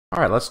All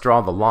right, let's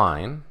draw the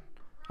line.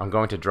 I'm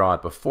going to draw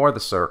it before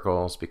the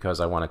circles because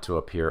I want it to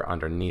appear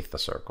underneath the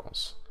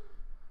circles.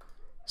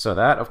 So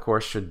that, of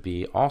course, should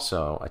be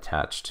also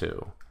attached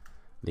to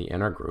the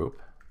inner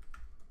group.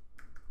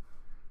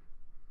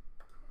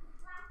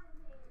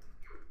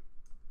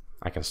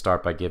 I can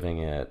start by giving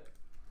it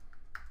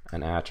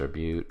an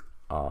attribute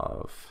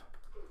of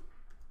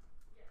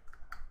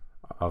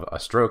a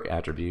stroke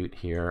attribute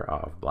here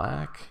of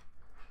black.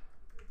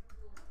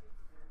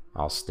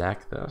 I'll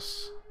stack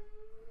this.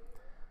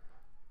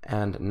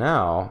 And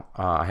now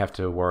I have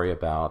to worry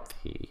about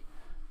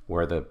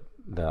where the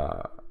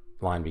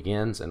line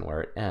begins and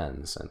where it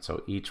ends. And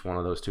so each one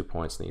of those 2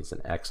 points needs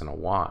an x and a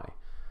y.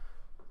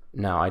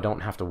 Now I don't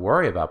have to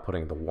worry about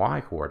putting the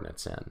y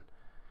coordinates in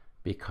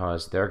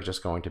because they're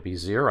just going to be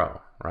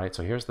 0, right?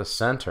 So here's the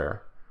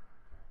center,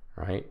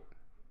 right?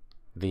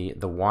 The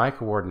y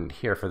coordinate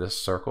here for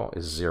this circle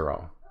is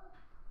 0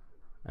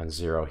 and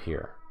 0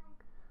 here.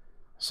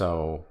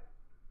 So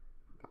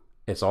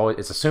it's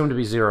assumed to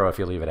be 0 if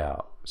you leave it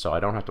out. So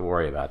I don't have to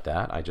worry about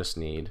that. I just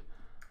need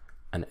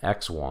an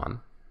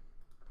x1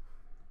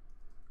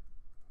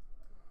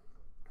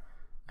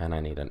 and I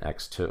need an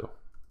x2.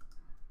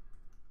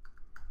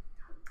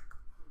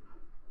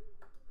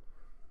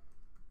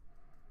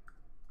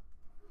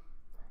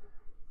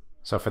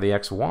 So for the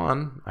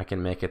x1, I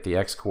can make it the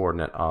x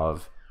coordinate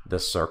of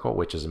this circle,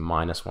 which is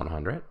minus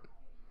 100.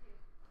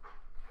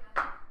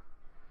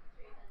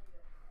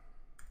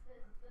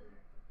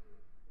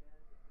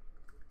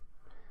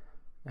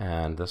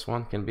 And this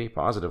one can be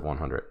positive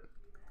 100.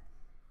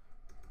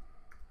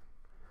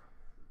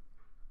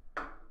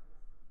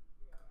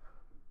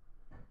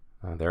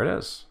 There it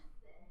is.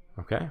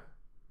 Okay.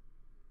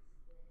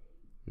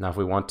 Now if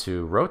we want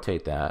to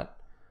rotate that,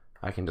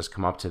 I can just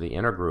come up to the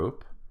inner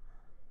group,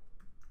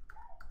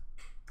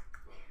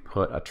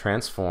 put a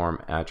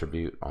transform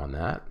attribute on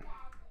that,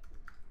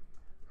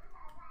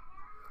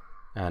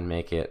 and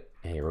make it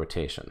a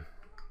rotation.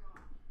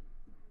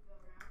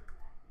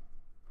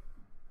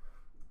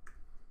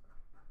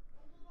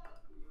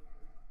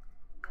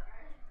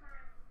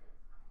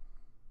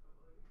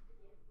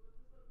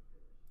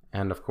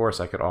 And of course,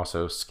 I could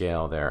also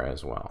scale there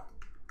as well.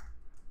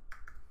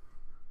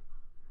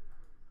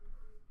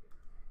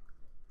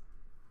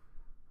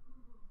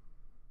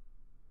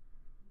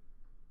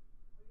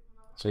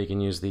 So you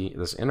can use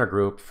this inner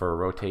group for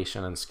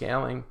rotation and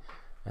scaling,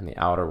 and the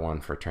outer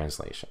one for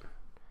translation.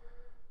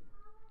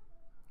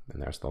 And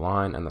there's the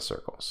line and the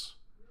circles.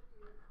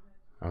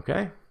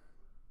 Okay?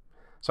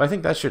 So I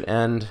think that should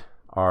end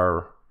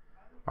our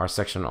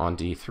section on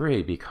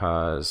D3,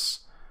 because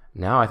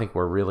now I think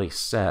we're really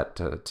set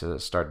to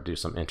start to do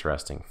some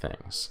interesting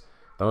things.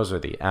 Those are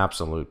the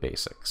absolute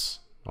basics.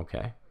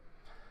 Okay?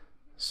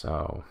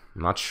 So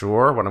I'm not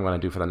sure what I'm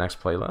going to do for the next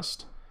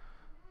playlist,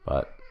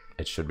 but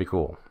it should be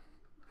cool.